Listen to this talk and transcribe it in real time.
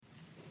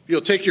If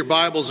you'll take your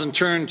Bibles and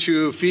turn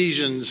to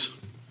Ephesians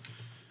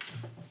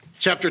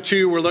chapter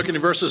 2, we're looking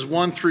at verses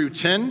 1 through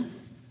 10.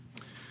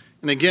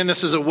 And again,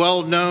 this is a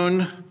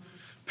well-known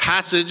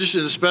passage,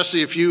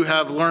 especially if you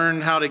have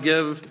learned how to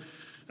give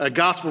a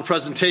gospel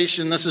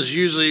presentation. This is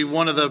usually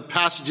one of the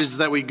passages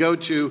that we go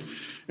to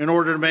in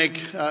order to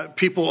make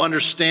people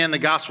understand the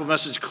gospel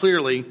message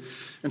clearly.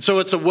 And so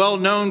it's a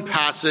well-known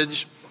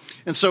passage.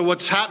 And so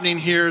what's happening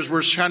here is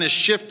we're kind of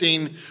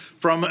shifting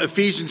from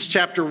Ephesians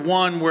chapter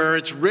 1, where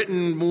it's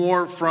written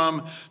more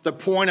from the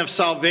point of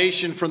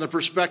salvation from the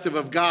perspective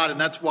of God. And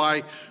that's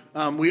why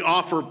we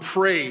offer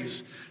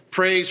praise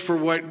for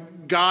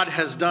what God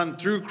has done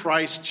through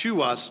Christ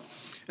to us.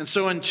 And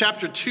so in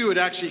chapter 2, it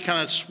actually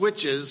kind of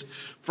switches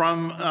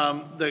from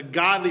the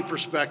godly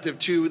perspective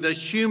to the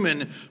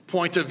human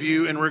point of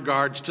view in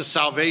regards to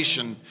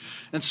salvation.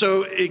 And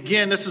so,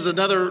 again, this is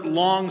another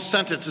long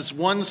sentence. It's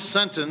one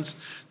sentence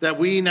that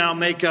we now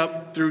make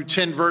up through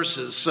 10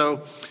 verses.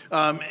 So,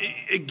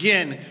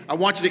 again, I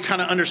want you to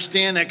kind of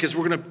understand that because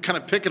we're going to kind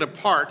of pick it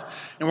apart.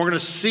 And we're going to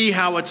see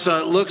how it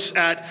looks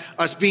at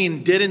us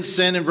being dead in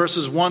sin in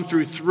verses 1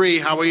 through 3,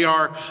 how we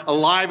are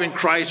alive in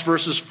Christ,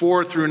 verses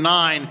 4 through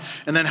 9,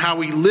 and then how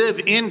we live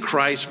in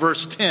Christ,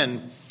 verse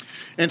 10.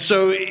 And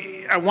so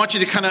I want you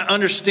to kind of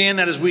understand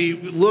that as we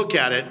look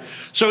at it.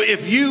 So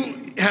if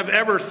you have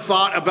ever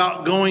thought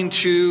about going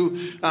to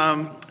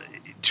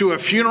a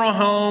funeral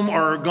home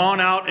or gone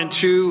out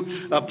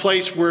into a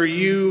place where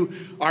you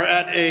are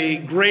at a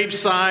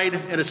graveside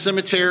at a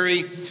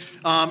cemetery,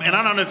 and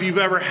I don't know if you've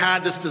ever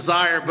had this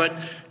desire, but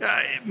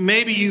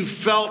maybe you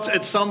felt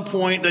at some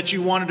point that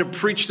you wanted to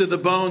preach to the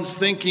bones,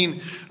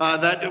 thinking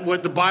that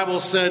what the Bible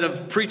said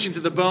of preaching to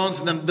the bones,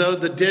 and then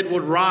the dead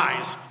would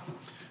rise.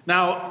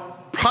 Now,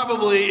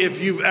 probably if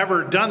you've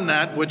ever done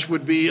that, which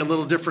would be a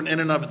little different in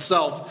and of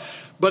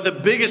itself, but the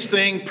biggest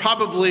thing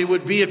probably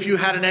would be if you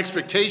had an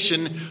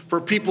expectation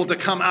for people to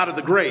come out of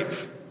the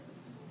grave.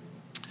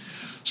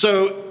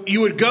 So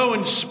you would go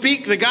and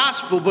speak the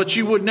gospel, but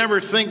you would never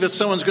think that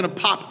someone's going to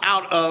pop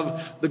out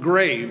of the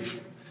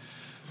grave.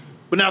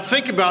 But now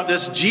think about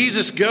this.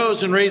 Jesus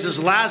goes and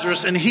raises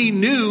Lazarus, and he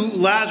knew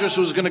Lazarus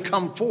was going to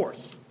come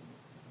forth.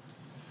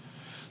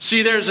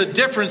 See, there's a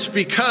difference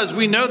because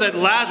we know that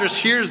Lazarus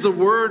hears the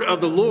word of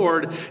the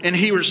Lord and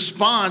he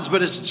responds,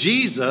 but it's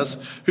Jesus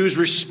who's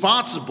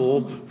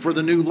responsible for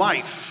the new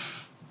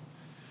life.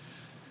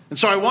 And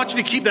so I want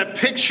you to keep that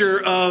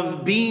picture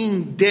of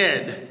being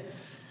dead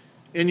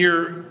in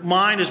your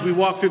mind as we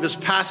walk through this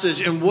passage,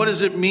 and what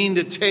does it mean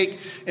to take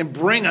and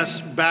bring us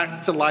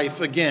back to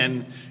life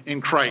again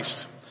in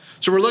Christ.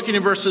 So we're looking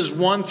at verses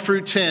 1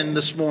 through 10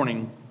 this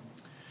morning.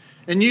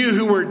 And you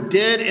who were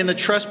dead in the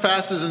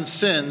trespasses and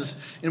sins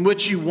in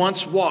which you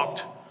once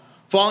walked,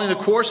 following the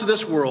course of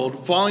this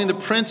world, following the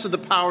prince of the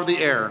power of the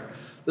air,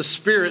 the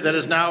spirit that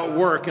is now at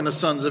work in the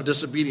sons of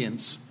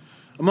disobedience,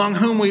 among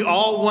whom we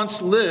all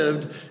once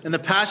lived in the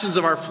passions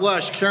of our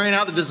flesh, carrying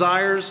out the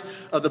desires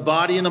of the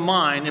body and the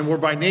mind, and were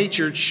by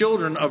nature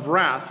children of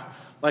wrath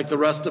like the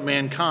rest of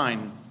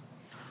mankind.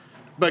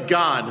 But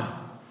God,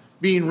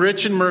 being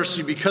rich in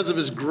mercy because of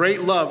his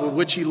great love with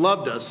which he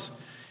loved us,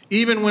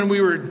 even when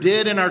we were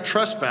dead in our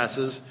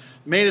trespasses,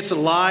 made us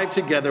alive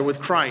together with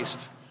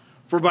Christ.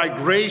 For by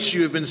grace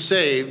you have been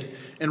saved,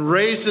 and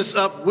raised us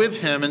up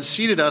with him, and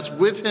seated us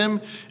with him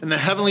in the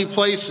heavenly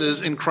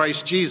places in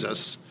Christ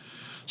Jesus,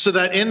 so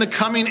that in the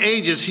coming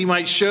ages he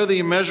might show the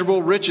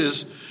immeasurable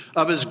riches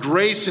of his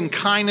grace and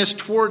kindness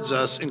towards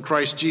us in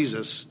Christ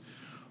Jesus.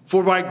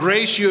 For by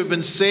grace you have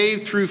been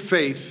saved through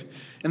faith,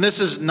 and this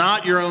is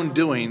not your own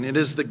doing, it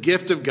is the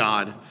gift of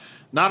God,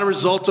 not a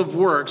result of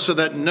works, so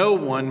that no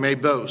one may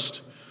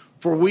boast.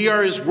 For we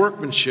are his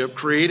workmanship,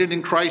 created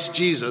in Christ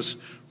Jesus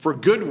for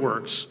good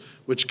works,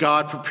 which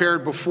God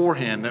prepared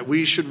beforehand that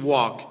we should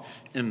walk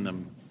in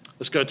them.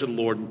 Let's go to the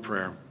Lord in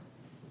prayer.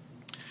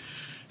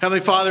 Heavenly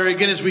Father,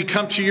 again, as we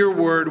come to your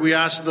word, we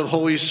ask that the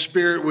Holy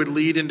Spirit would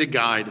lead and to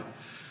guide.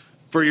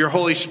 For your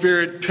Holy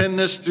Spirit penned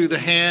this through the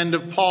hand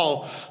of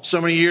Paul so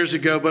many years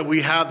ago, but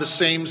we have the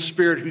same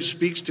Spirit who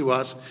speaks to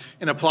us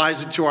and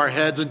applies it to our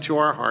heads and to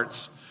our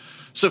hearts.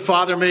 So,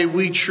 Father, may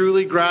we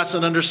truly grasp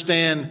and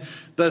understand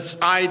this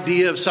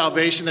idea of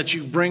salvation that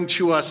you bring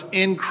to us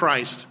in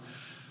Christ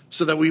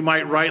so that we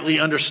might rightly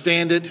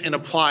understand it and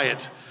apply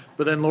it.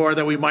 But then, Lord,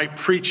 that we might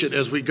preach it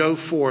as we go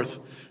forth,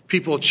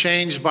 people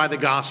changed by the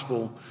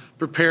gospel,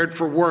 prepared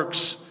for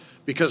works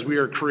because we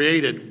are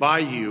created by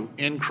you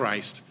in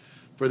Christ.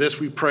 For this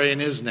we pray in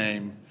his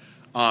name.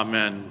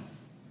 Amen.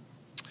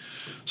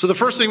 So the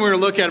first thing we're going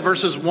to look at,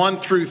 verses 1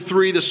 through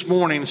 3 this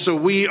morning. So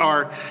we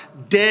are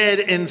dead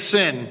in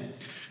sin.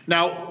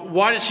 Now,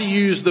 why does he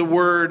use the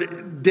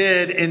word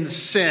dead in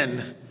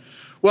sin?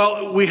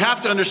 Well, we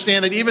have to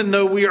understand that even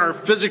though we are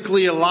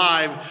physically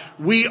alive,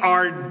 we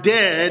are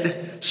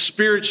dead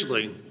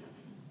spiritually.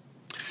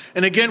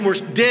 And again, we're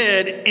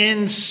dead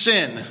in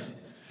sin.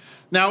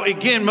 Now,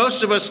 again,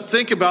 most of us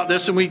think about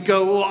this and we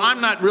go, well,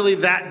 I'm not really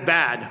that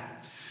bad.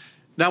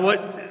 Now,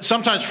 what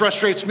sometimes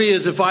frustrates me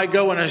is if I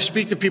go and I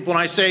speak to people and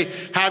I say,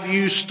 have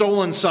you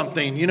stolen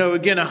something?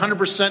 Again,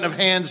 100% of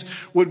hands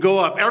would go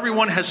up.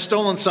 Everyone has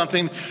stolen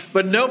something,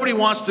 but nobody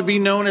wants to be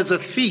known as a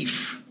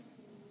thief.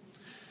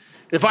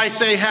 If I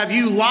say, have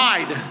you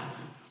lied?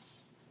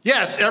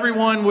 Yes,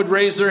 everyone would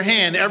raise their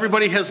hand.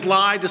 Everybody has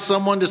lied to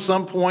someone to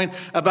some point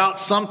about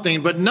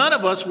something, but none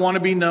of us want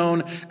to be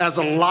known as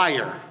a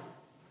liar.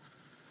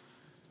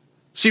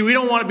 See, we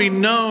don't want to be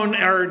known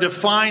or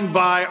defined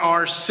by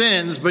our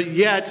sins, but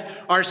yet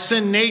our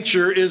sin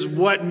nature is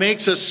what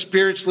makes us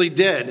spiritually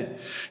dead.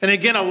 And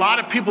again, a lot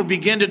of people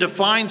begin to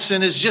define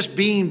sin as just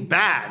being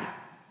bad.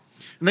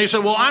 And they say,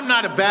 well, I'm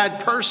not a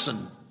bad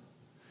person.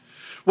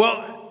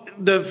 Well,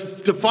 the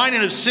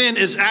defining of sin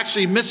is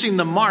actually missing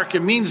the mark.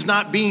 It means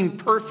not being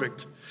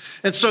perfect.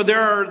 And so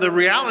the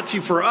reality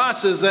for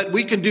us is that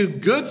we can do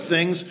good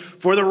things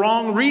for the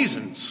wrong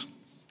reasons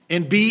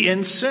and be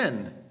in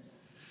sin.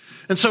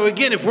 And so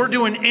again, if we're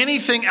doing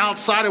anything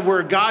outside of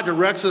where God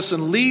directs us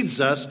and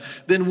leads us,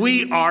 then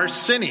we are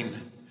sinning.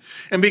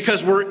 And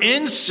because we're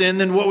in sin,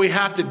 then what we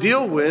have to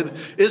deal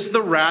with is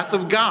the wrath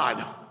of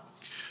God.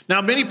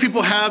 Now, many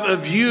people have a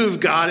view of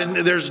God, and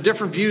there's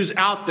different views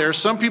out there.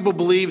 Some people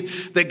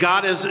believe that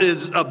God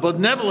is a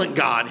benevolent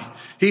God.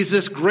 He's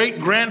this great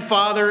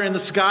grandfather in the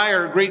sky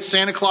or a great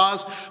Santa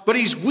Claus, but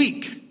he's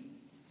weak.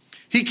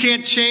 He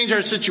can't change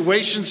our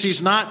situations.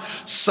 He's not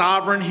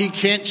sovereign. He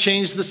can't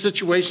change the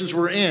situations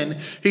we're in.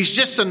 He's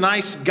just a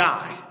nice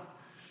guy.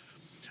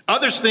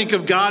 Others think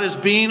of God as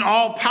being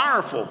all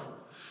powerful,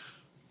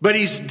 but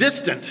he's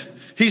distant.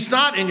 He's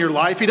not in your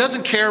life. He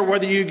doesn't care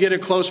whether you get a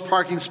close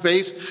parking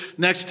space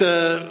next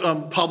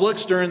to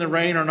Publix during the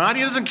rain or not.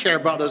 He doesn't care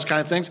about those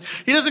kind of things.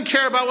 He doesn't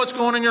care about what's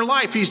going on in your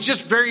life. He's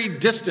just very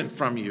distant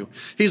from you.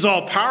 He's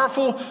all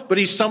powerful, but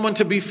he's someone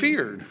to be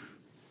feared.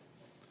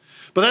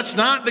 But that's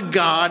not the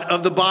God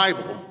of the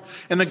Bible.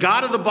 And the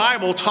God of the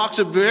Bible talks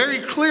very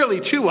clearly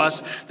to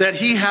us that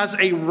he has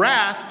a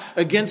wrath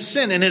against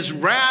sin. And his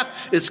wrath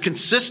is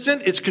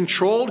consistent, it's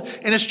controlled,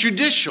 and it's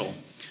judicial.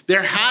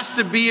 There has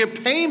to be a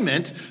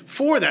payment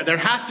for that. There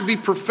has to be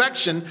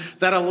perfection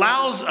that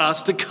allows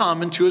us to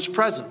come into his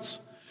presence.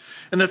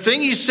 And the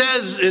thing he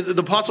says, the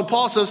Apostle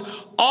Paul says,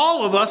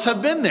 all of us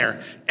have been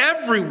there.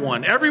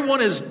 Everyone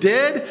is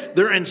dead,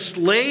 they're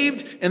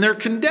enslaved, and they're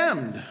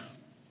condemned.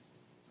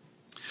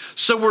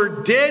 So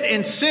we're dead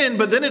in sin,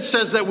 but then it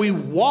says that we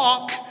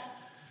walk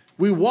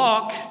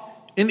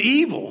in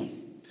evil.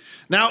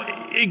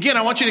 Now, again,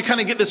 I want you to kind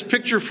of get this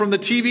picture from the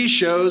TV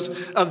shows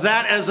of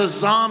that as a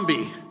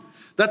zombie.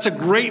 That's a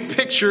great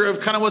picture of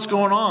kind of what's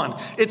going on.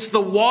 It's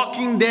the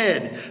walking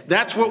dead.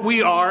 That's what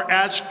we are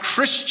as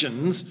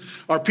Christians,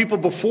 or people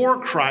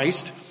before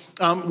Christ.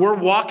 We're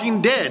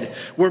walking dead.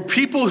 We're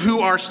people who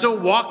are still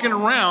walking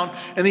around,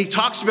 and he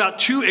talks about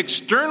two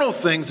external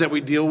things that we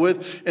deal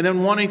with and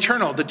then one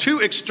internal. The two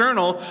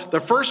external,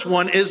 the first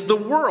one is the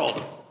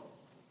world.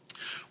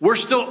 We're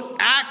still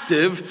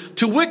active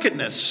to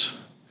wickedness.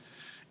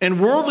 And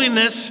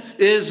worldliness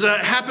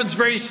happens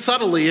very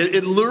subtly.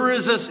 It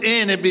lures us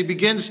in. It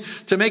begins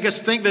to make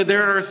us think that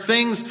there are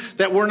things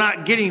that we're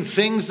not getting,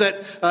 things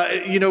that,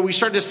 we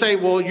start to say,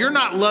 well, you're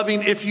not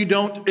loving if you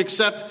don't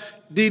accept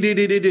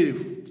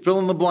fill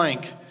in the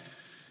blank.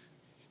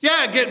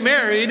 Yeah, get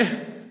married,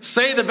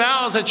 say the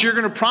vows that you're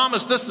going to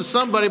promise this to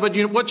somebody, but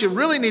what you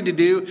really need to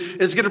do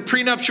is get a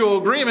prenuptial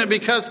agreement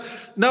because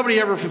nobody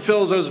ever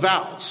fulfills those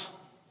vows.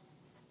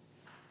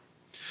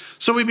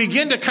 So we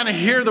begin to kind of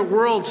hear the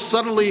world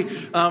subtly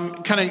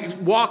kind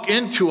of walk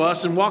into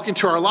us and walk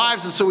into our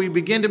lives, and so we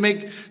begin to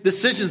make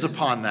decisions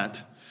upon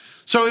that.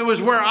 So it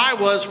was where I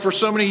was for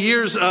so many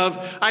years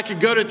I could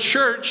go to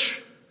church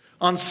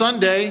on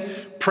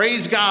Sunday,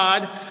 praise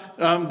God,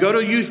 go to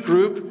a youth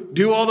group,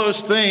 do all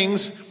those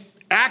things,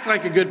 act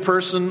like a good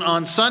person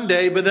on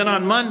Sunday, but then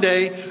on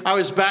Monday, I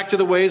was back to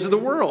the ways of the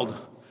world.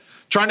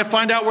 Trying to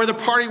find out where the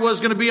party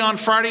was going to be on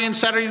Friday and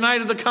Saturday night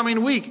of the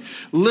coming week,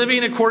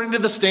 living according to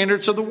the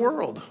standards of the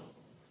world.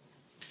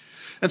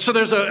 And so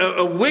there's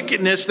a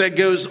wickedness that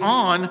goes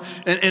on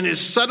and it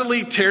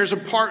subtly tears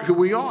apart who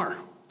we are.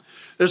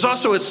 There's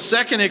also a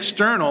second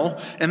external,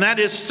 and that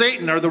is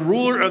Satan, or the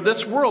ruler of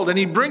this world, and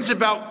he brings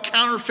about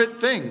counterfeit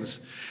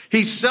things.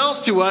 He sells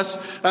to us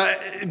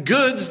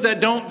goods that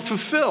don't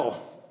fulfill.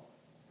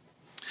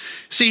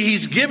 See,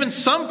 he's given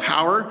some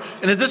power,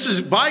 and this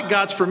is by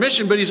God's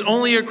permission, but he's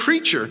only a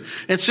creature.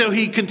 And so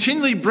he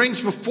continually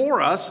brings before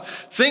us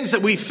things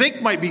that we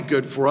think might be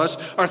good for us,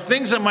 or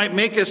things that might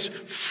make us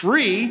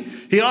free.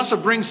 He also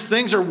brings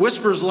things or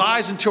whispers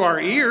lies into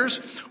our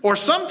ears, or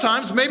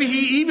sometimes maybe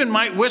he even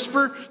might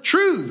whisper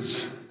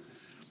truths.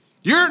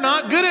 You're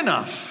not good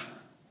enough.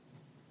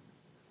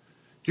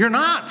 You're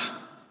not.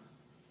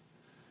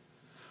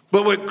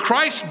 But what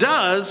Christ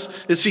does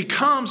is he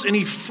comes and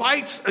he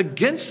fights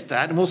against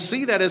that. And we'll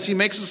see that as he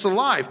makes us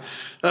alive.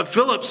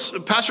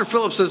 Pastor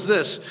Phillips says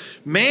this: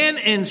 man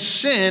in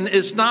sin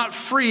is not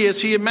free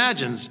as he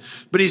imagines,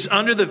 but he's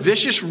under the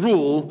vicious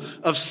rule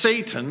of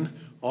Satan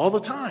all the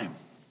time.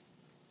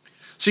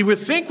 See, we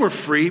think we're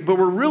free, but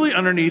we're really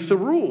underneath the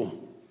rule.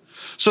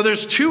 So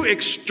there's two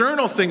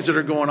external things that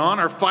are going on,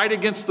 our fight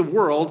against the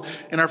world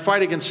and our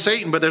fight against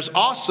Satan, but there's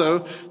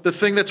also the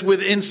thing that's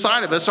within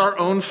inside of us, our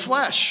own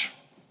flesh.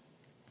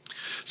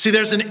 See,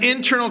 there's an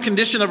internal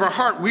condition of our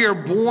heart. We are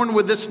born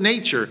with this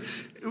nature.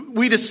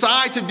 We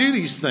decide to do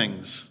these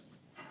things.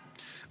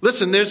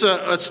 Listen, there's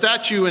a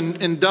statue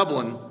in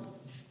Dublin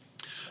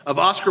of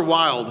Oscar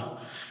Wilde.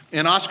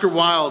 And Oscar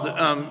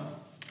Wilde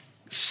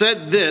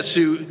said this,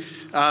 who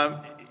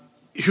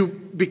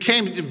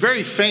became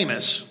very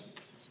famous.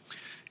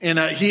 And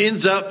he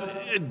ends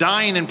up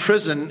dying in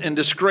prison in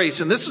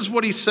disgrace. And this is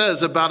what he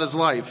says about his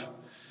life.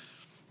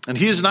 And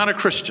he is not a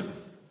Christian.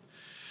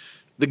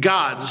 The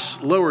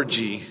gods, lower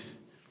G,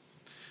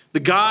 the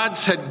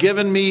gods had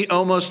given me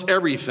almost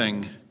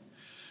everything,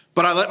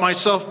 but I let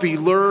myself be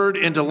lured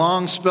into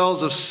long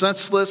spells of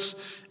senseless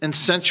and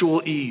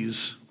sensual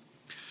ease.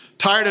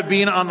 Tired of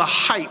being on the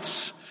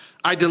heights,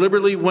 I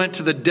deliberately went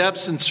to the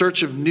depths in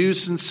search of new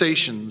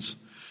sensations.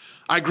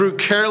 I grew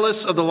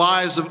careless of the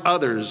lives of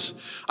others.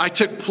 I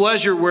took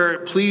pleasure where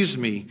it pleased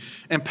me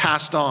and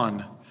passed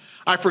on.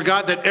 I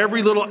forgot that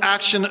every little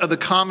action of the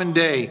common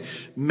day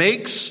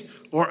makes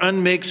or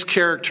unmakes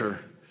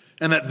character,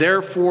 and that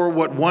therefore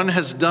what one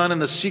has done in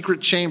the secret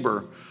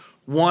chamber,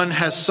 one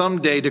has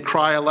someday to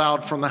cry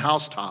aloud from the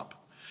housetop.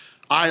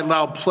 I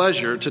allowed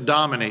pleasure to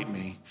dominate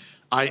me.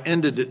 I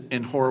ended it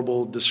in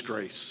horrible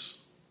disgrace.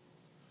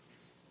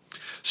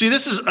 See,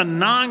 this is a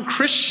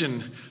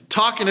non-Christian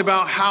talking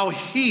about how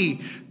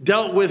he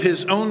dealt with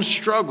his own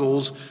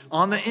struggles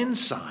on the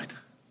inside.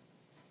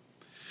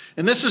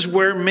 And this is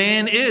where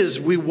man is.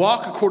 We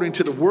walk according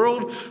to the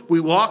world, we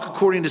walk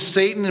according to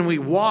Satan, and we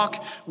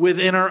walk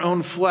within our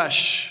own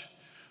flesh.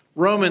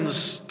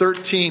 Romans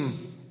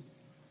 13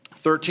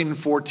 and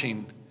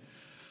 14.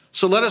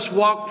 So let us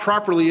walk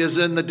properly as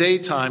in the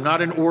daytime,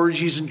 not in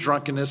orgies and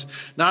drunkenness,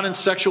 not in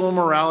sexual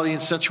immorality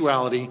and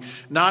sensuality,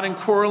 not in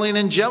quarreling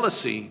and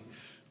jealousy,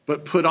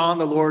 but put on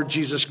the Lord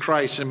Jesus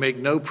Christ and make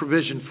no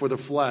provision for the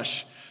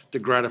flesh to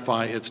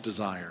gratify its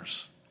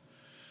desires.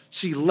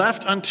 See,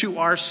 left unto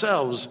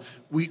ourselves,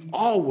 we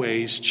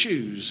always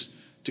choose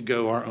to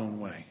go our own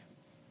way.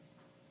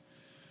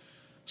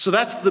 So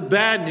that's the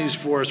bad news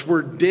for us.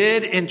 We're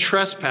dead in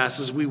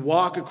trespasses. We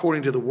walk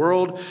according to the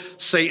world,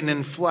 Satan,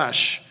 and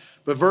flesh.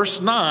 But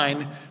verse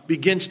 9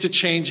 begins to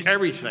change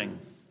everything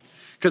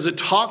because it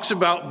talks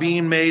about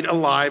being made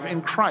alive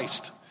in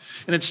Christ.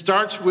 And it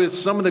starts with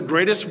some of the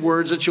greatest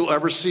words that you'll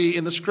ever see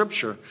in the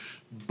scripture,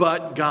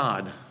 but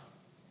God.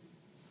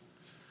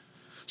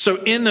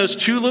 So in those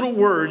two little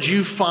words,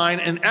 you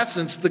find, in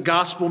essence, the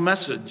gospel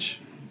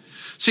message.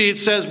 See, it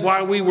says,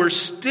 while we were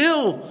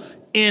still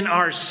in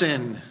our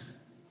sin,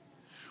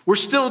 we're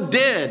still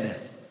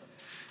dead,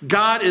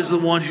 God is the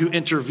one who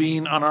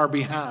intervened on our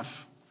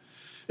behalf.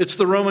 It's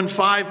the Romans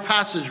 5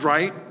 passage,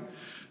 right?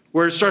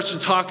 Where it starts to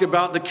talk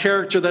about the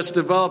character that's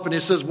developed. And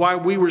it says,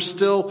 while we were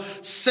still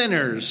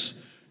sinners,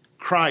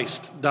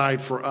 Christ died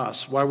for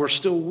us. While we're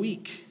still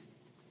weak.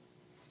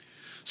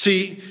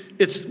 See,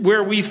 it's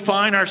where we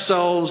find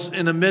ourselves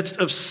in the midst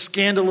of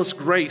scandalous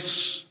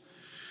grace.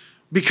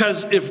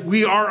 Because if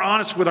we are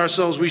honest with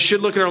ourselves, we should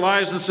look at our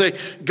lives and say,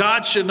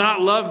 God should not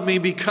love me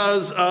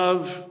because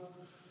of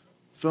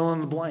fill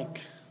in the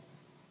blank.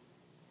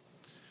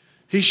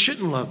 He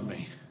shouldn't love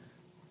me.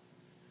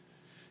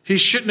 He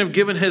shouldn't have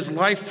given his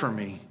life for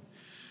me.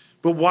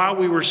 But while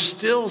we were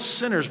still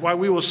sinners, while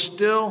we were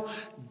still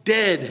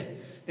dead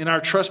in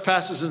our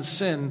trespasses and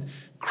sin,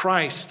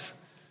 Christ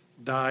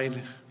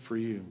died for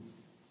you.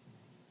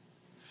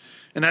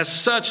 And as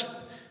such,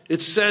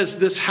 it says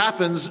this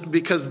happens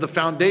because the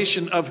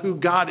foundation of who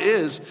God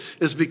is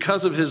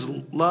because of his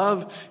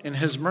love and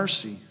his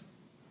mercy.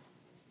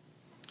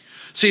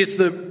 See, it's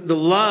the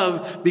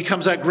love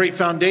becomes that great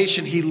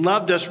foundation. He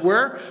loved us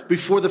where?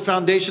 Before the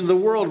foundation of the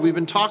world. We've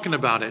been talking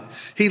about it.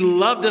 He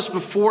loved us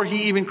before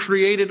he even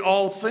created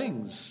all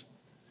things.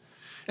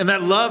 And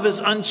that love is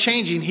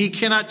unchanging. He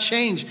cannot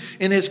change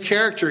in his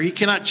character. He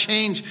cannot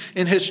change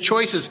in his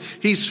choices.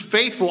 He's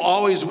faithful,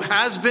 always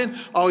has been,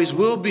 always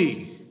will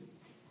be.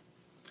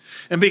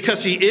 And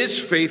because he is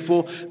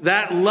faithful,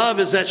 that love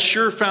is that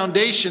sure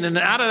foundation. And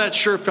out of that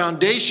sure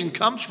foundation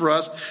comes for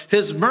us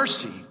his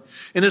mercy.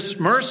 And his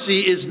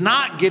mercy is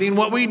not getting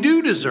what we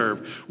do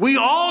deserve. We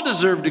all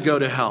deserve to go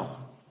to hell.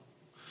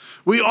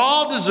 We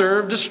all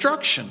deserve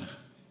destruction.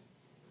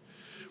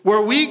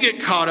 Where we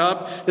get caught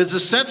up is the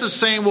sense of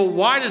saying, well,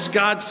 why does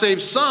God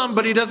save some,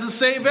 but he doesn't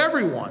save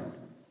everyone?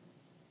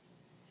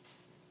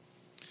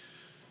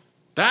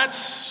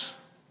 That's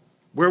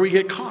where we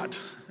get caught.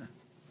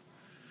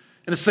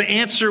 And it's the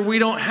answer we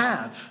don't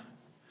have.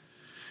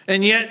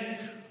 And yet,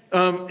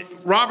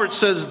 Robert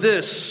says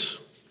this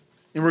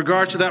in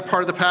regard to that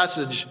part of the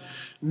passage.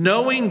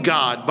 Knowing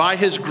God by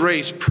his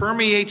grace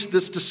permeates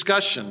this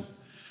discussion.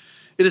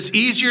 It is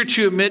easier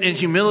to admit in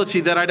humility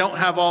that I don't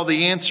have all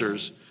the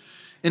answers.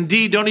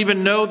 Indeed, don't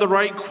even know the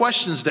right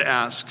questions to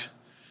ask.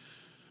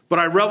 But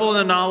I revel in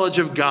the knowledge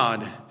of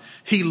God.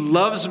 He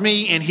loves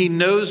me and he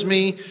knows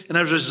me, and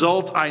as a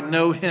result, I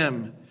know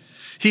him.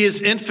 He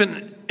is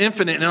infinite,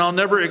 and I'll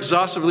never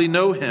exhaustively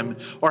know him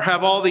or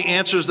have all the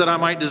answers that I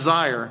might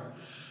desire.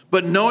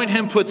 But knowing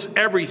him puts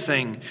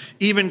everything,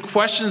 even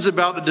questions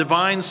about the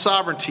divine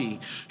sovereignty,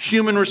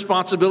 human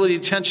responsibility,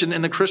 tension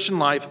in the Christian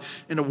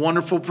life, in a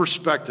wonderful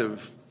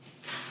perspective.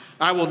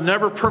 I will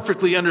never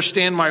perfectly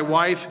understand my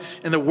wife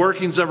and the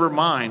workings of her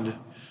mind,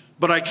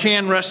 but I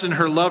can rest in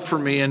her love for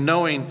me, and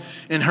knowing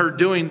in her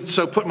doing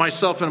so put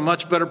myself in a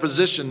much better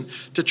position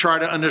to try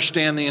to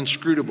understand the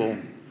inscrutable.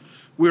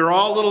 We are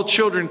all little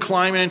children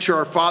climbing into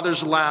our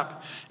Father's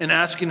lap and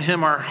asking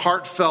him our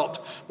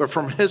heartfelt, but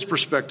from his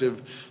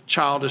perspective,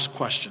 childish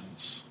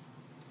questions.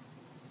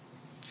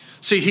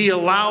 See, he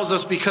allows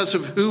us, because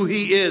of who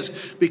he is,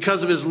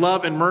 because of his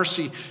love and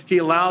mercy, he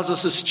allows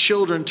us as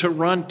children to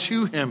run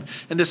to him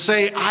and to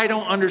say, I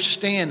don't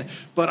understand,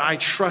 but I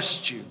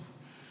trust you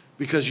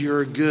because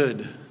you're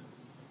good.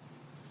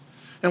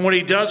 And what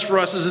he does for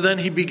us is then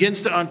he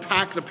begins to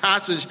unpack the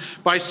passage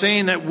by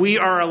saying that we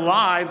are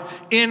alive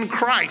in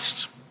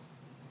Christ.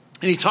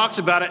 And he talks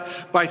about it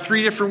by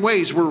three different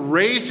ways. We're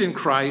raised in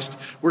Christ,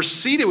 we're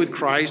seated with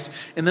Christ,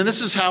 and then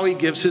this is how he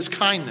gives his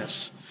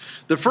kindness.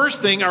 The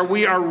first thing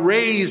we are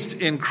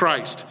raised in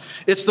Christ.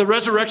 It's the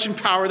resurrection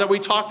power that we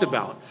talked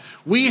about.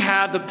 We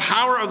have the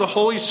power of the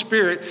Holy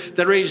Spirit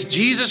that raised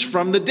Jesus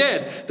from the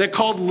dead, that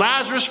called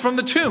Lazarus from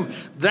the tomb.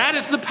 That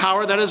is the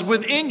power that is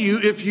within you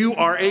if you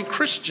are a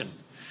Christian.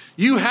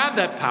 You have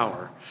that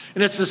power.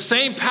 And it's the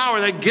same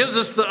power that gives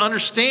us the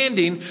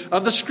understanding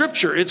of the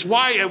scripture. It's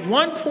why at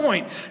one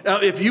point,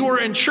 if you were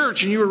in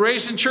church and you were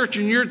raised in church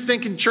and you're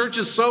thinking church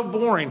is so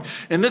boring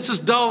and this is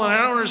dull and I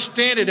don't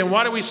understand it, and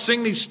why do we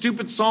sing these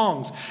stupid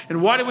songs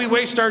and why do we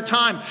waste our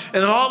time?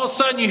 And then all of a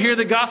sudden you hear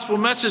the gospel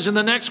message, and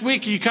the next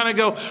week you kind of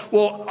go,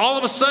 well, all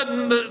of a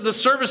sudden the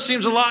service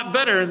seems a lot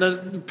better and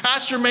the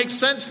pastor makes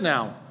sense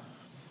now.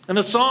 And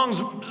the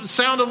songs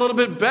sound a little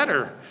bit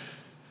better.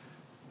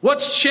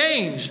 What's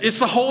changed? It's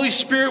the Holy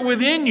Spirit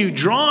within you,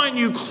 drawing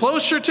you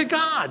closer to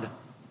God.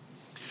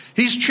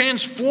 He's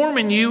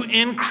transforming you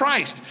in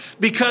Christ,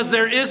 because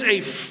there is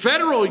a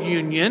federal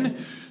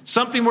union,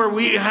 something where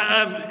we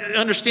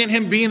understand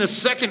him being a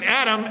second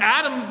Adam.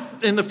 Adam,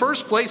 in the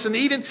first place in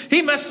Eden,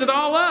 he messed it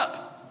all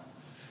up.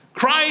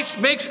 Christ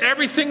makes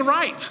everything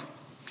right.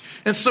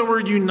 And so we're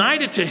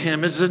united to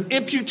him as an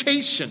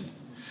imputation.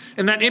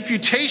 And that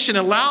imputation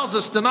allows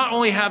us to not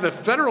only have a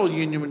federal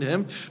union with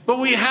him, but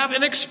we have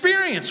an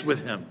experience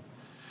with him.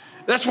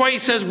 That's why he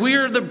says we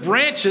are the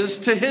branches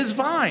to his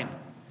vine.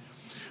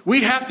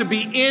 We have to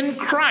be in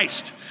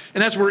Christ.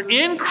 And as we're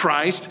in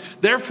Christ,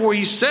 therefore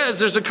he says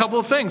there's a couple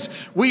of things.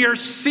 We are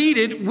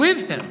seated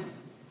with him.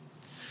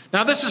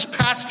 Now this is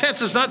past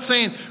tense. It's not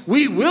saying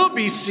we will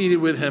be seated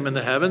with him in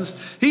the heavens.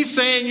 He's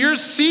saying you're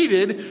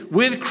seated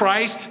with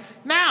Christ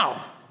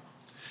now.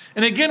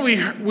 And again,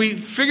 we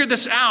figured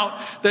this out,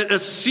 that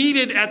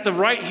seated at the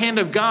right hand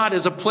of God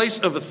is a place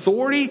of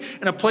authority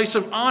and a place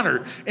of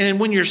honor. And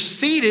when you're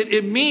seated,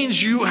 it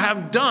means you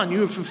have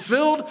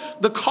fulfilled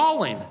the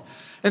calling.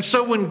 And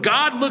so when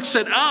God looks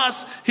at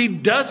us, he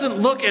doesn't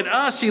look at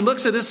us, he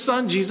looks at his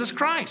son, Jesus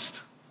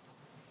Christ.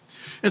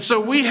 And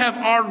so we have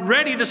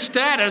already the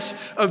status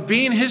of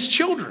being his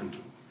children.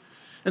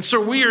 And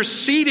so we are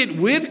seated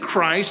with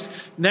Christ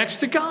next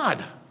to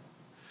God.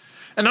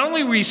 And not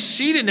only are we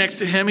seated next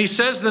to him, he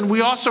says then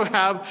we also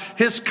have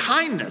his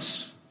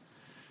kindness.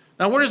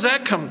 Now, where does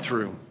that come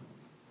through?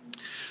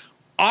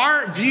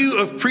 Our view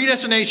of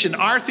predestination,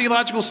 our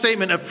theological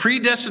statement of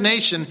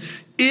predestination,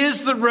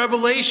 is the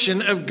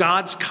revelation of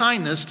God's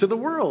kindness to the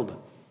world.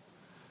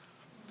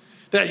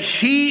 That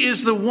he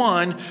is the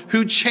one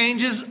who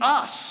changes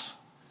us.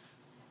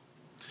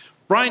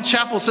 Brian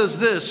Chappell says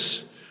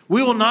this: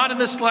 we will not in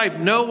this life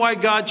know why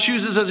God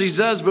chooses as he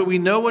does, but we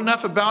know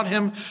enough about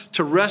him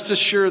to rest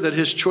assured that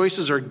his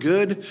choices are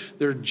good,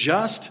 they're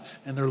just,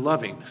 and they're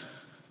loving.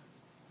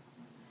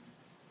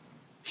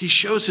 He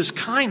shows his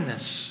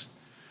kindness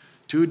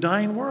to a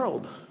dying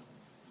world.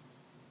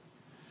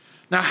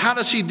 Now, how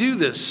does he do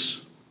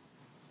this?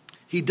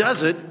 He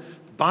does it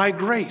by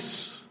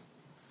grace.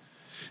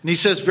 And he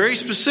says very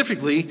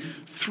specifically,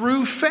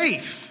 through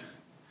faith.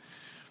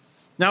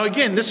 Now,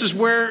 again, this is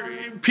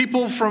where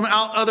people from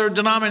other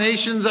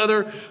denominations,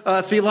 other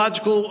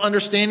theological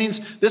understandings,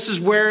 this is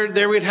where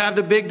they would have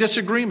the big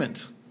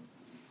disagreement.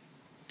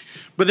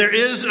 But there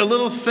is a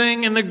little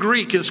thing in the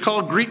Greek. It's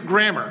called Greek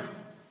grammar.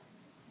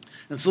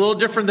 It's a little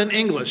different than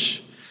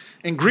English.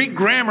 And Greek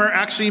grammar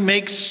actually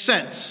makes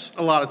sense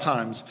a lot of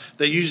times.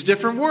 They use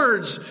different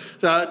words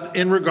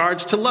in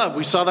regards to love.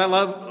 We saw that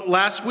love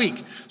last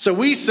week. So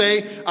we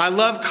say, I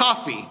love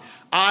coffee.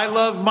 I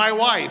love my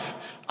wife.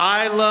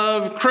 I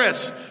love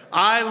Chris.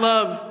 I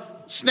love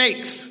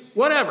snakes.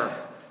 Whatever.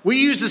 We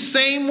use the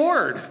same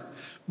word.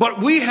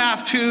 But we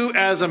have to,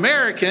 as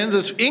Americans,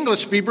 as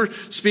English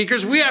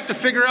speakers, we have to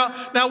figure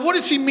out, now, what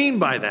does he mean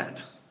by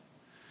that?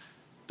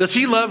 Does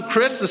he love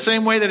Chris the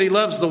same way that he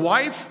loves the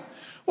wife?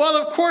 Well,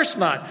 of course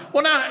not.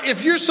 Well, now,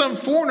 if you're some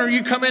foreigner,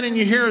 you come in and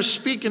you hear us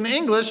speak in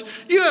English,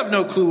 you have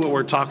no clue what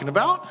we're talking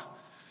about.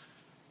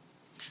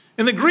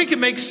 In the Greek, it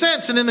makes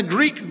sense. And in the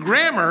Greek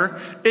grammar,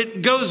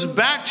 it goes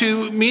back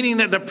to meaning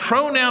that the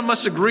pronoun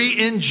must agree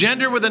in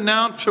gender with the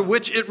noun to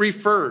which it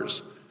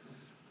refers.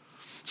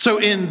 So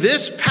in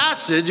this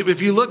passage,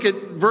 if you look at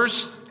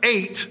verse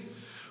 8,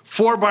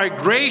 for by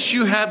grace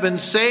you have been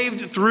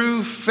saved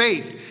through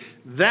faith.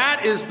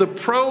 That is the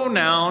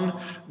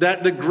pronoun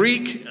that the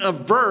Greek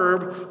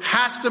verb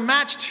has to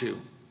match to.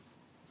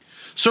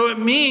 So it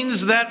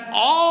means that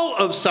all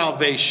of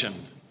salvation,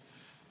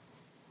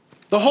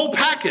 the whole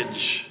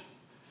package,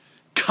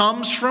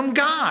 comes from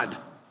God.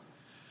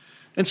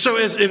 And so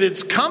if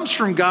it comes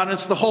from God and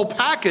it's the whole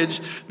package,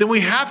 then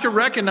we have to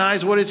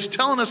recognize what it's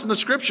telling us in the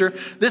scripture.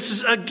 This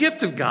is a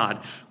gift of God.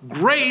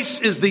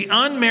 Grace is the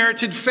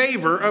unmerited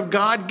favor of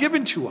God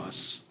given to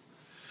us.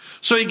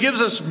 So he gives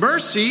us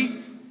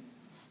mercy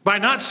by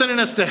not sending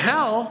us to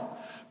hell,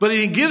 but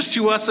he gives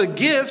to us a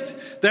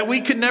gift that we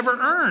could never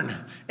earn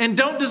and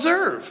don't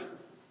deserve.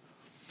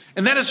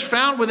 And that is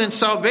found within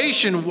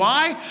salvation.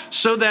 Why?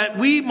 So that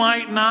we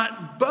might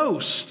not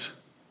boast.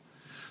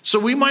 So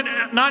we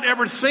might not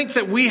ever think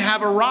that we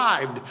have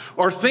arrived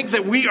or think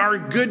that we are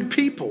good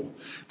people.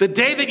 The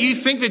day that you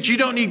think that you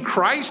don't need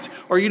Christ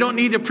or you don't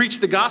need to preach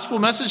the gospel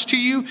message to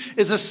you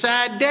is a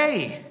sad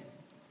day.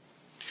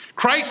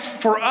 Christ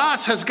for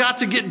us has got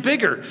to get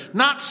bigger,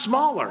 not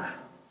smaller.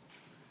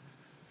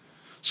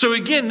 So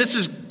again,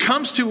 this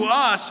comes to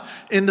us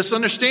in this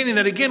understanding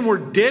that, again, we're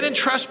dead in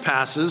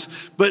trespasses,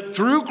 but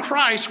through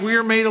Christ we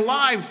are made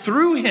alive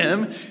through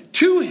him,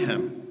 to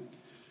him.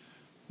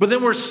 But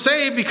then we're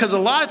saved because a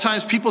lot of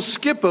times people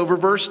skip over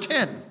verse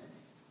 10.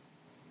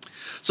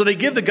 So they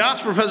give the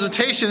gospel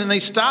presentation and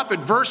they stop at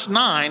verse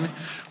 9,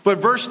 but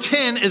verse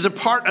 10 is a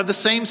part of the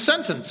same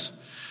sentence.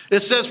 It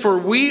says, for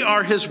we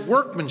are his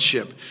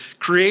workmanship,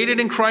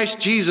 created in Christ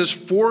Jesus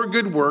for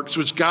good works,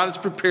 which God has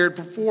prepared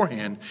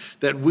beforehand,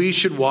 that we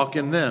should walk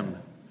in them.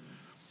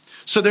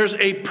 So there's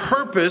a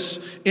purpose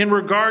in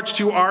regards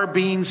to our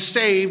being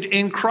saved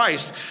in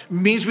Christ. It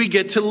means we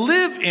get to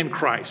live in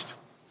Christ.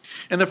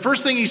 And the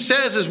first thing he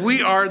says is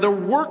we are the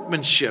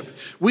workmanship.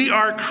 We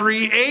are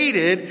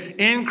created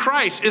in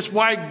Christ. It's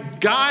why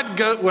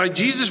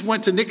Jesus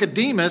went to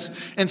Nicodemus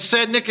and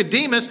said,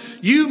 Nicodemus,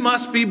 you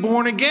must be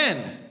born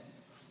again.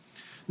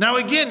 Now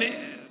again,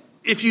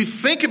 if you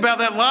think about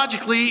that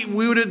logically,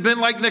 we would have been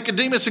like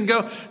Nicodemus and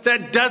go,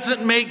 that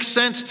doesn't make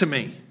sense to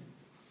me.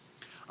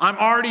 I'm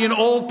already an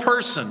old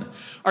person.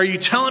 Are you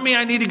telling me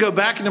I need to go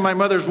back into my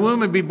mother's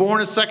womb and be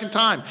born a second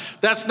time?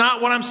 That's not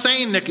what I'm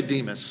saying,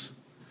 Nicodemus.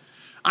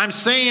 I'm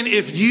saying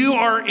if you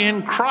are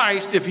in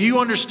Christ, if you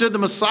understood the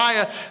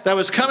Messiah that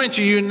was coming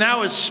to you and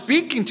now is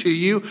speaking to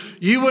you,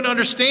 you would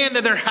understand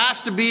that there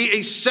has to be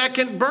a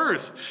second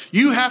birth.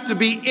 You have to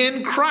be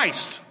in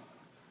Christ.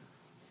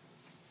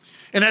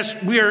 And as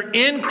we are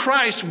in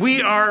Christ,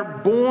 we are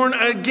born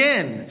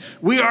again.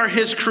 We are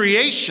his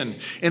creation,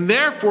 and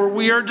therefore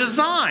we are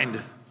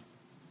designed.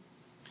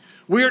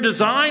 We are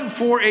designed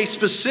for a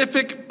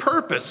specific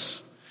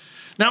purpose.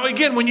 Now,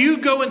 again, when you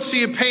go and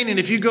see a painting,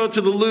 if you go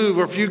to the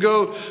Louvre or if you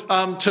go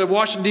to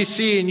Washington,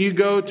 D.C. and you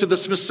go to the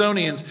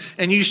Smithsonian's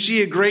and you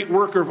see a great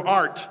work of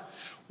art,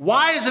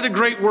 why is it a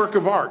great work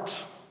of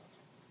art?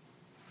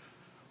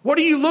 What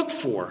do you look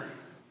for?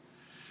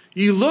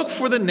 You look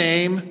for the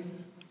name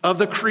of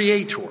the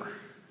Creator.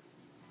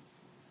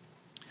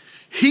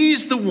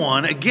 He's the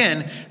one,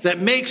 again, that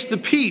makes the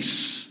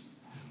piece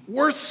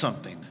worth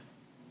something.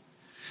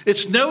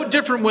 It's no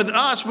different with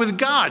us, with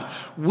God.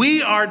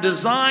 We are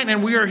designed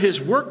and we are his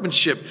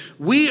workmanship.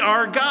 We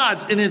are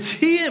God's, and it's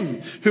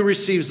him who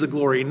receives the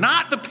glory,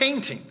 not the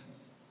painting,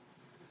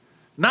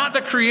 not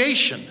the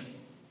creation.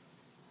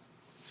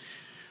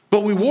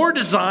 But we were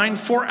designed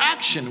for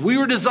action. We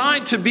were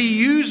designed to be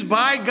used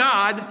by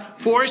God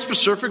for a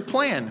specific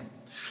plan.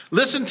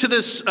 Listen to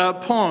this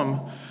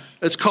poem.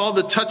 It's called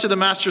The Touch of the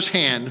Master's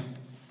Hand.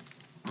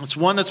 It's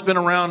one that's been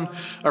around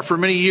for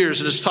many years,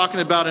 and it's talking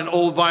about an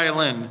old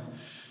violin.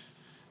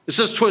 It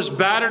says, "'Twas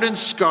battered and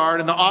scarred,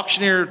 and the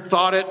auctioneer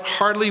thought it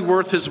hardly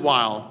worth his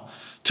while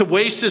to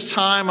waste his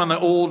time on the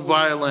old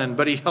violin,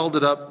 but he held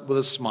it up with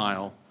a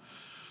smile.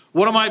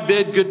 What am I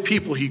bid, good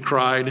people?' he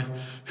cried.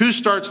 'Who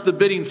starts the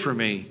bidding for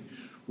me?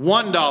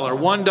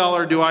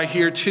 $1 do I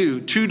hear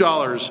two.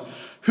 $2,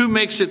 who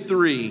makes it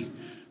 $3?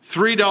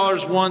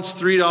 $3 once,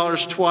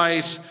 $3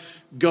 twice,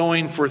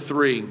 going for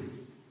 $3.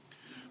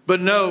 But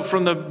no,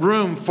 from the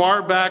room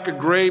far back, a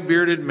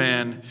gray-bearded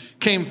man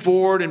came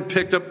forward and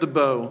picked up the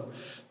bow.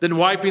 Then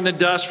wiping the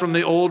dust from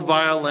the old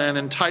violin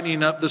and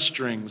tightening up the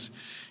strings,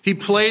 he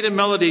played a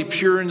melody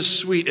pure and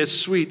sweet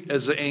as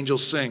the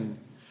angels sing.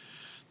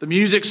 The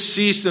music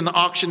ceased, and the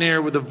auctioneer,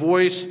 with a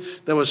voice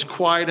that was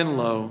quiet and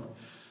low,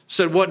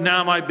 said, 'What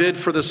now my bid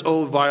for this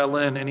old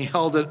violin?' And he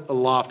held it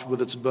aloft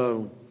with its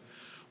bow.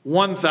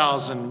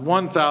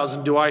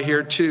 1,000 do I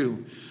hear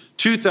two.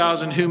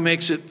 2,000, who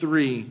makes it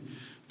 $3?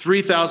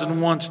 3,000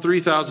 once,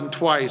 3,000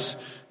 twice,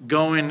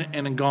 going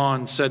and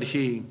gone," said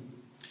he.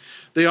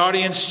 The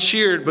audience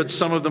cheered, but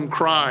some of them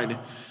cried,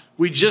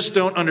 "We just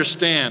don't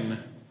understand.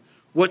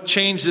 What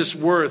changed this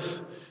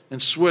worth?"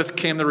 And swift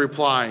came the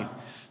reply,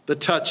 the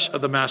touch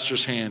of the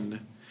master's hand.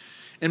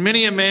 And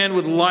many a man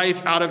with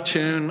life out of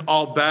tune,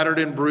 all battered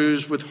and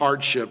bruised with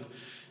hardship,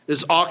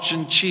 is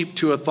auctioned cheap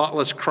to a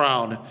thoughtless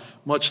crowd,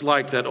 much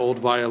like that old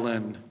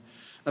violin.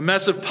 A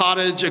mess of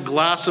pottage, a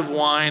glass of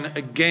wine,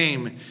 a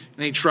game,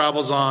 and he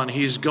travels on.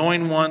 He's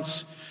going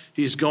once,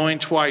 he's going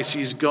twice,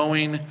 he's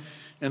going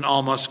and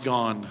almost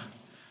gone.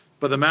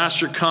 But the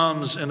master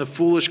comes, and the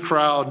foolish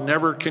crowd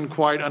never can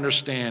quite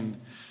understand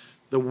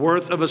the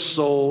worth of a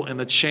soul and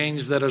the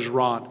change that is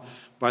wrought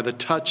by the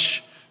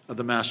touch of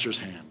the master's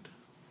hand.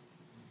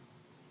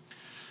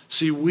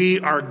 See, we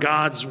are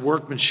God's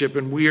workmanship,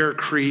 and we are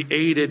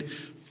created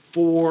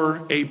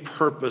for a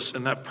purpose,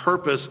 and that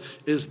purpose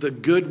is the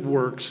good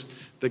works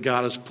that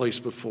God has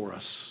placed before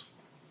us.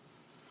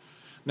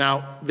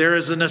 Now, there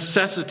is a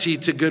necessity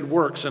to good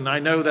works, and I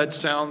know that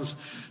sounds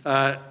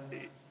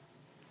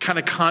kind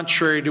of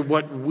contrary to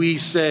what we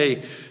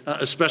say,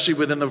 especially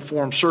within the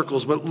Reformed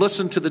circles, but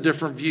listen to the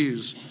different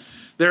views.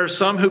 There are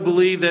some who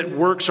believe that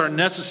works are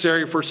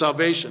necessary for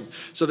salvation.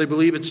 So they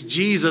believe it's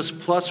Jesus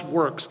plus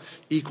works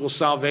equals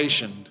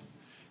salvation.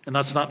 And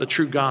that's not the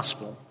true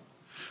gospel.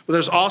 But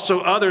there's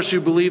also others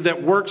who believe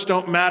that works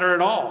don't matter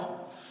at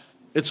all.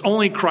 It's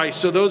only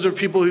Christ. So those are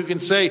people who can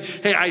say,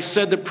 hey, I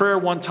said the prayer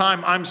one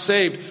time, I'm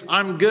saved,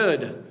 I'm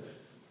good.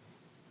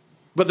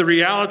 But the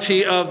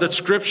reality of the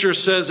scripture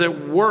says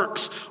that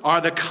works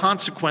are the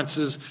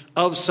consequences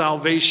of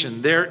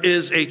salvation. There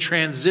is a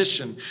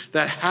transition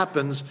that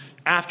happens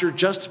after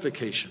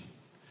justification.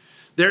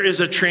 There is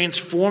a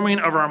transforming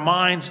of our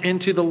minds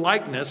into the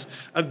likeness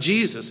of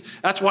Jesus.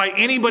 That's why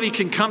anybody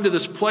can come to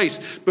this place.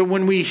 But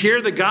when we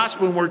hear the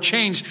gospel and we're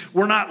changed,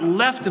 we're not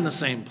left in the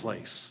same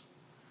place.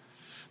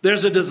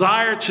 There's a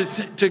desire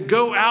to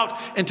go out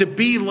and to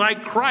be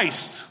like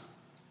Christ.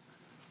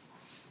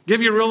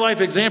 Give you a real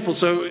life example.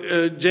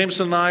 So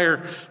Jameson and I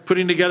are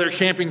putting together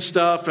camping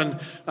stuff, and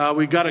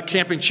we got a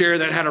camping chair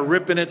that had a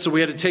rip in it, so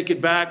we had to take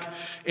it back.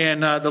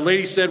 And the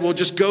lady said, well,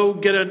 just go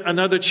get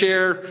another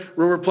chair,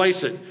 we'll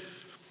replace it.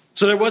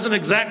 So there was an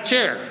exact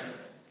chair,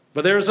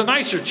 but there was a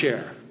nicer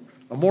chair,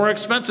 a more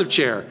expensive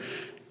chair.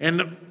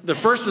 And the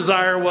first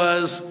desire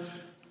was,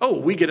 oh,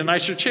 we get a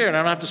nicer chair, and I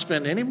don't have to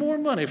spend any more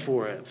money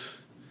for it.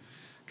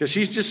 Because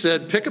she just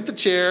said, pick up the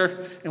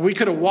chair, and we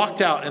could have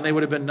walked out, and they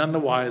would have been none the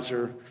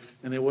wiser,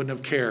 and they wouldn't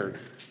have cared.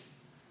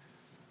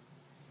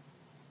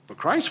 But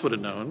Christ would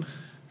have known.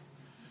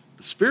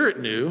 The Spirit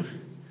knew.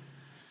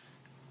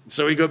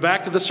 So we go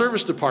back to the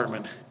service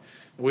department.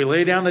 And we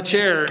lay down the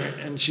chair,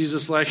 and she's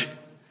just like,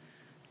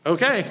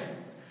 okay.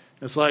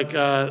 It's like,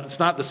 it's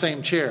not the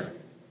same chair.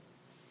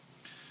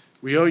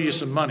 We owe you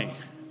some money.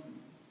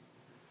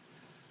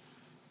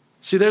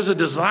 See, there's a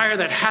desire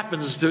that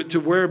happens to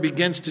where it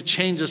begins to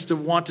change us to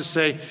want to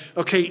say,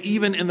 okay,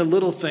 even in the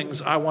little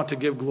things, I want to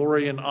give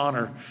glory and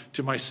honor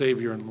to my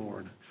Savior and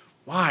Lord.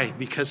 Why?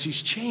 Because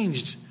He's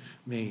changed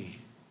me.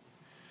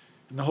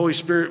 And the Holy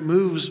Spirit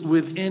moves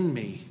within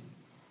me.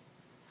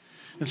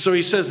 And so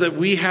He says that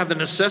we have the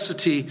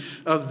necessity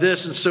of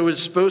this, and so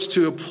it's supposed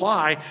to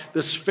apply,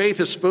 this faith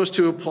is supposed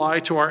to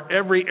apply to our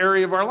every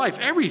area of our life,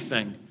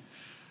 everything.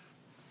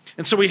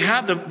 And so we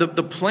have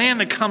the plan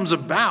that comes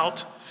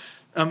about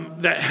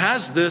that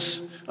has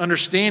this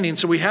understanding.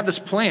 So we have this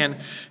plan.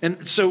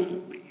 And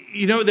so,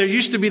 you know, there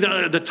used to be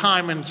the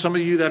time, and some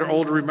of you that are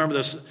older remember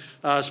this,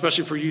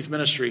 especially for youth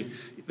ministry.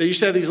 They used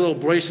to have these little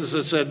bracelets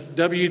that said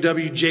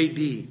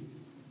WWJD.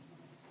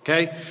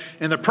 Okay?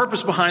 And the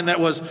purpose behind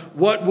that was,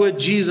 what would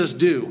Jesus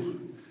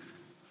do?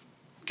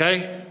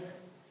 Okay?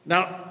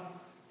 Now,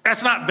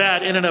 that's not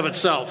bad in and of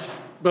itself.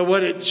 But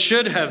what it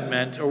should have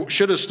meant, or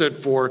should have stood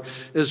for,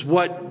 is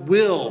what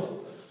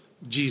will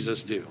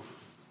Jesus do?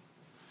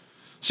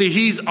 See,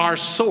 He's our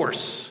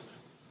source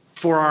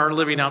for our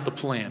living out the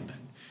plan.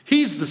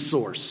 He's the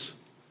source.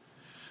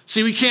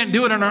 See, we can't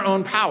do it in our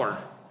own power.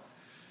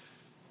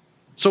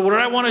 So what did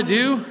I want to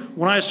do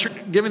when I was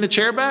giving the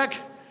chair back?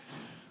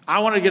 I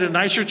want to get a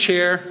nicer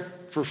chair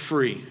for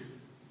free.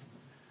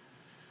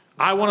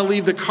 I want to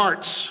leave the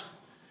carts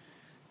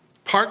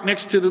parked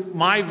next to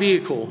my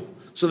vehicle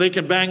so they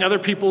can bang other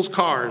people's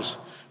cars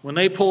when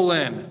they pull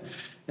in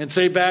and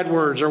say bad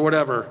words or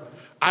whatever.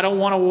 I don't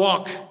want to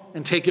walk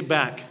and take it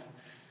back.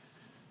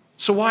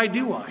 So why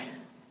do I?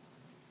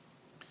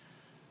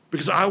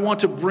 Because I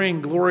want to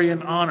bring glory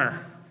and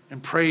honor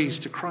and praise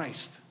to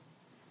Christ.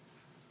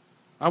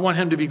 I want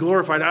Him to be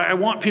glorified. I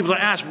want people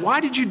to ask, why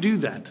did you do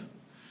that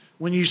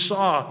when you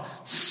saw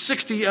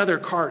 60 other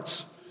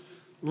carts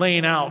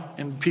laying out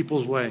in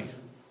people's way?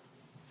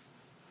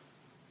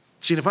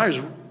 See, if I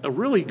was a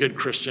really good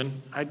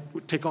Christian, I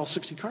would take all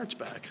 60 carts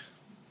back.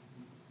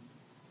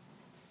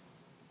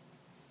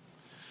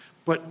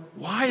 But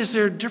why is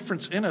there a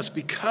difference in us?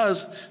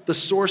 Because the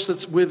source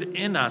that's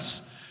within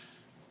us.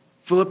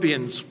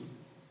 Philippians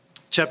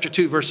chapter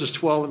 2, verses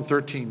 12 and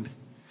 13.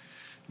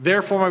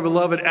 Therefore, my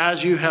beloved,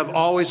 as you have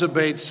always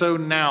obeyed, so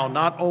now,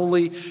 not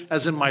only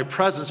as in my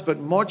presence, but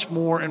much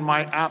more in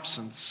my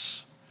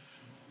absence.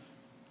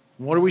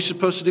 What are we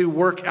supposed to do?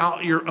 Work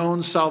out your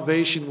own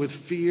salvation with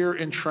fear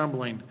and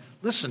trembling.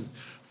 Listen,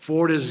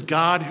 for it is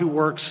God who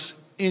works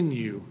in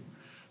you,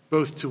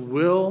 both to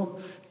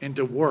will and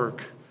to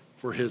work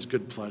for his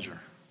good pleasure.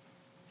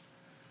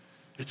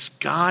 It's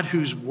God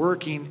who's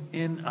working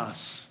in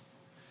us.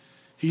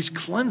 He's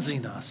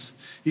cleansing us.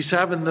 He's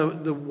having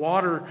the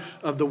water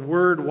of the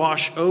word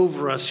wash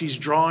over us. He's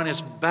drawing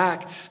us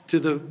back to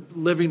the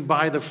living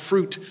by the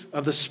fruit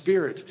of the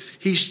Spirit.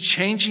 He's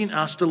changing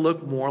us to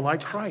look more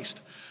like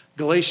Christ.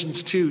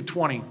 Galatians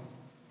 2:20.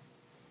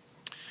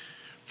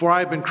 For I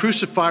have been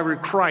crucified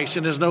with Christ,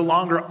 and it is no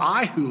longer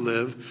I who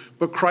live,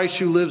 but Christ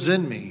who lives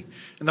in me.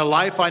 In the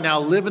life I now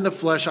live in the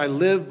flesh, I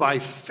live by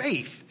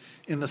faith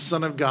in the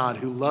Son of God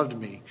who loved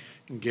me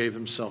and gave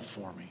himself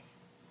for me.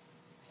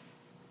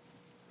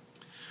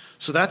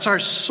 So that's our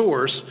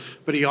source,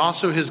 but he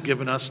also has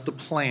given us the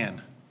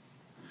plan.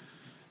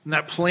 And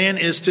that plan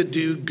is to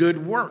do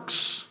good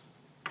works.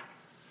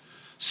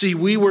 See,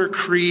 we were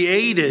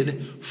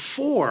created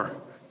for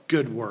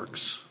good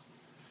works.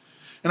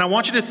 And I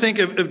want you to think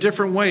of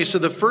different ways. So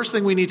the first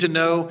thing we need to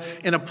know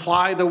and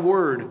apply the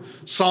word.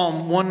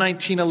 Psalm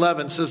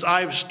 119:11 says, I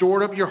have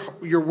stored up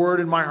your word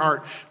in my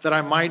heart that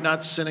I might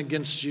not sin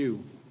against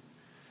you.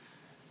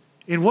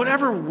 In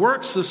whatever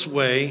works this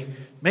way,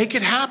 make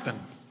it happen.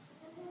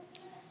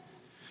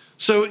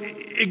 So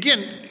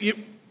again,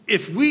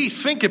 if we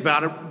think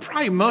about it,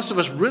 probably most of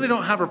us really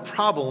don't have a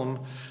problem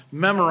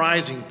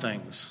memorizing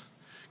things.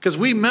 Because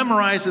we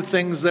memorize the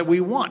things that we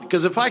want.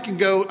 Because if I can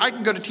go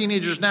to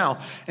teenagers now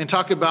and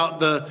talk about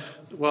the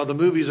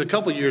movies a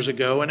couple years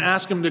ago and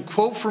ask them to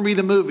quote for me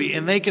the movie,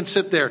 and they can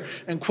sit there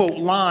and quote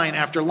line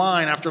after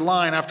line after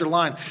line after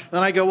line.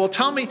 Then I go, well,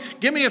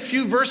 give me a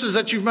few verses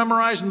that you've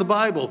memorized in the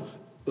Bible.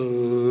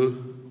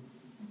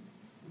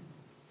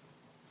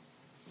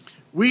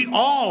 We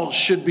all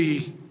should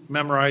be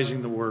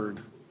memorizing the word.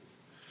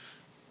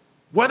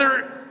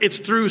 Whether it's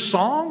through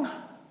song,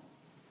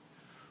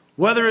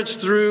 whether it's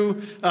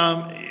through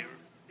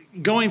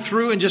going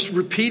through and just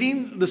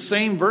repeating the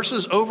same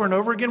verses over and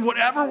over again,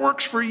 whatever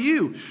works for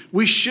you,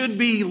 we should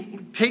be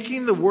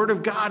taking the word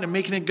of God and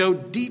making it go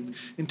deep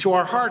into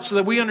our hearts so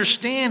that we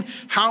understand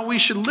how we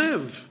should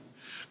live.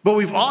 But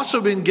we've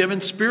also been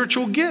given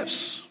spiritual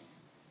gifts.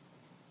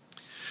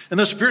 And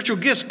those spiritual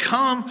gifts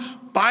come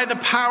by the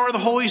power of the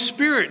Holy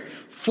Spirit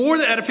for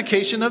the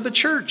edification of the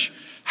church.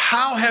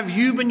 How have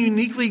you been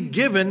uniquely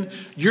given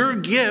your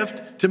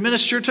gift to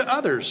minister to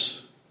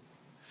others?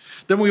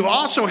 Then we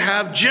also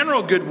have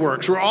general good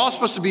works. We're all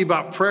supposed to be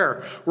about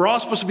prayer. We're all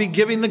supposed to be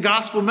giving the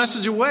gospel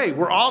message away.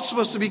 We're all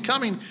supposed to be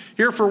coming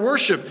here for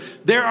worship.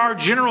 There are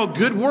general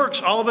good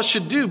works all of us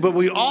should do, but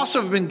we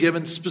also have been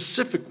given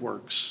specific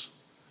works.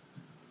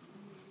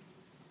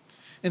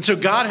 And so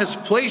God has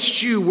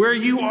placed you where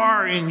you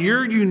are in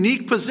your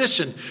unique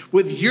position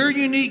with your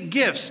unique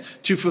gifts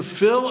to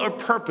fulfill a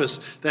purpose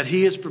that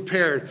he has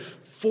prepared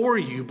for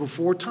you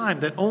before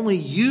time that only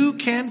you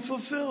can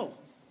fulfill.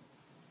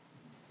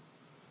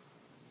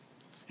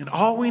 And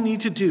all we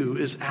need to do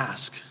is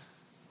ask,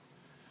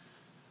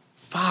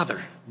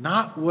 Father,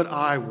 not what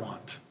I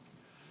want,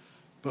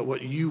 but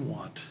what you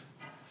want,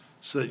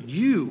 so that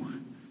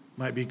you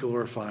might be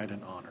glorified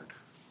and honored.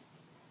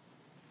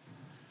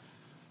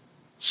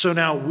 So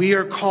now we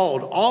are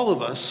called, all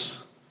of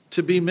us,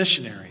 to be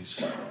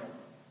missionaries.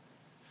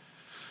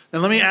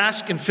 And let me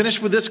ask and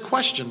finish with this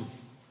question.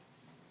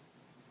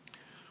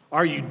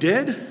 Are you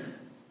dead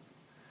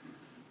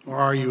or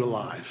are you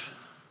alive?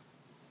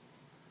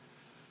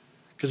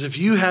 Because if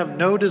you have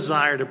no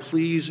desire to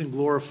please and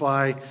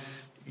glorify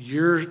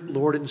your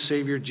Lord and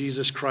Savior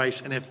Jesus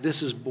Christ, and if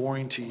this is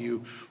boring to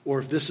you, or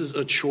if this is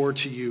a chore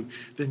to you,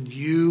 then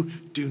you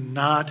do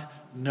not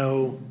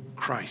know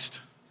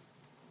Christ.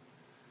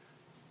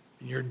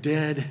 And you're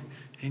dead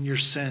in your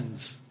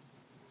sins.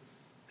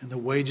 And the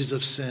wages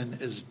of sin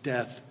is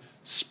death.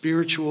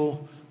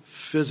 Spiritual,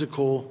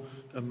 physical,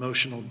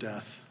 emotional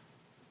death.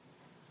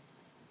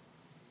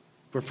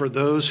 But for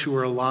those who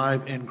are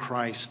alive in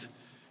Christ,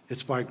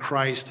 it's by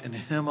Christ and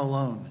him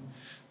alone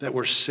that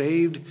we're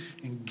saved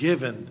and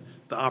given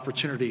the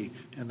opportunity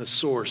and the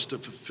source to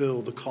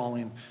fulfill the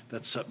calling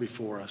that's set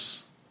before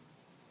us.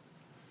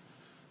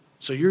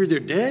 So you're either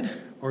dead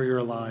or you're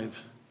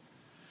alive.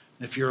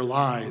 And if you're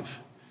alive,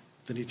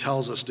 then he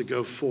tells us to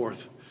go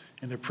forth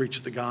and to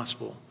preach the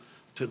gospel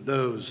to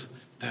those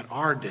that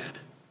are dead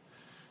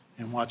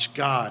and watch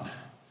God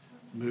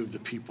move the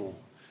people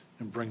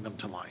and bring them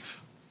to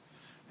life.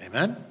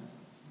 Amen?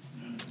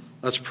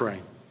 Let's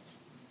pray.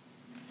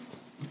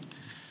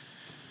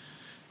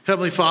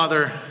 Heavenly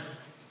Father,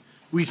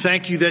 we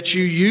thank you that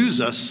you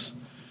use us.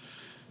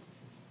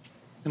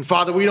 And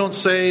Father, we don't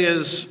say,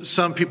 as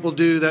some people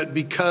do, that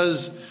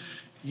because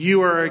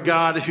you are a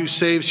God who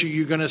saves you,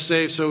 you're going to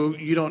save, so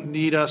you don't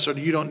need us, or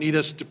you don't need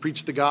us to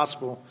preach the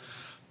gospel.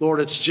 Lord,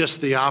 it's just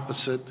the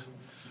opposite.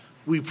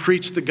 We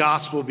preach the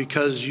gospel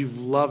because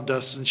you've loved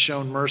us and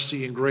shown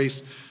mercy and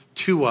grace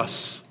to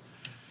us.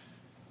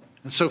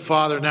 And so,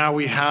 Father, now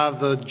we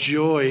have the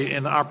joy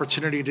and the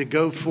opportunity to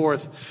go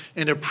forth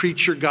and to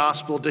preach your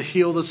gospel, to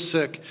heal the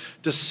sick,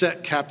 to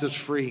set captives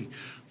free.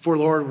 For,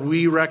 Lord,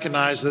 we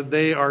recognize that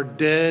they are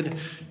dead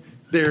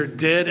They're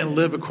dead and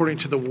live according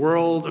to the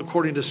world,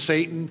 according to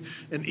Satan,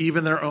 and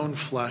even their own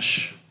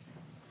flesh.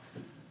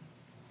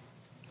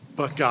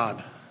 But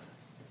God,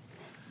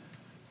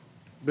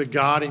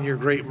 in your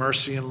great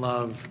mercy and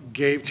love,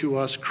 gave to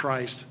us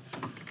Christ.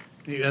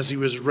 As he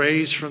was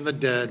raised from the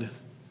dead,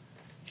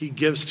 he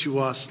gives to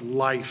us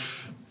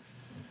life,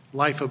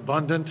 life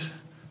abundant,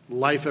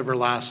 life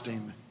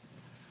everlasting.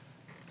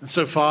 And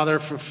so, Father,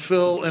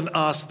 fulfill in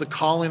us the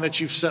calling that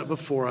you've set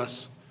before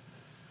us,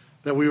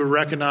 that we will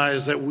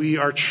recognize that we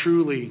are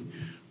truly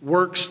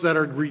works that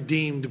are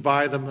redeemed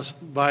by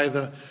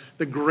the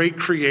great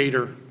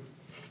Creator,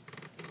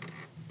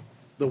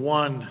 the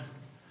one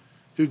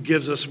who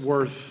gives us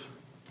worth.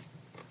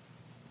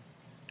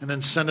 And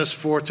then send us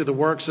forth to the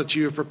works that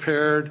you have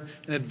prepared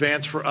in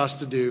advance for us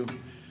to do.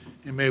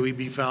 And may we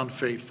be found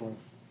faithful.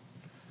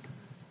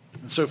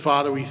 And so,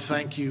 Father, we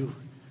thank you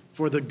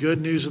for the good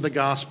news of the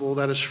gospel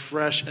that is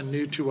fresh and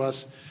new to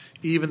us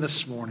even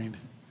this morning.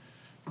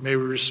 May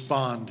we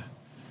respond.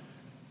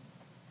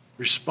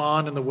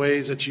 Respond in the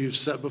ways that you've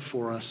set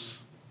before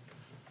us.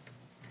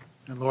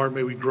 And Lord,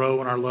 may we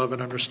grow in our love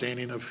and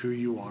understanding of who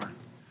you are.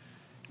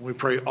 And we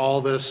pray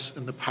all this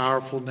in the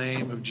powerful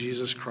name of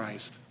Jesus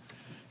Christ.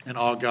 And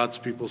all God's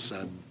people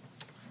said,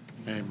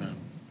 amen.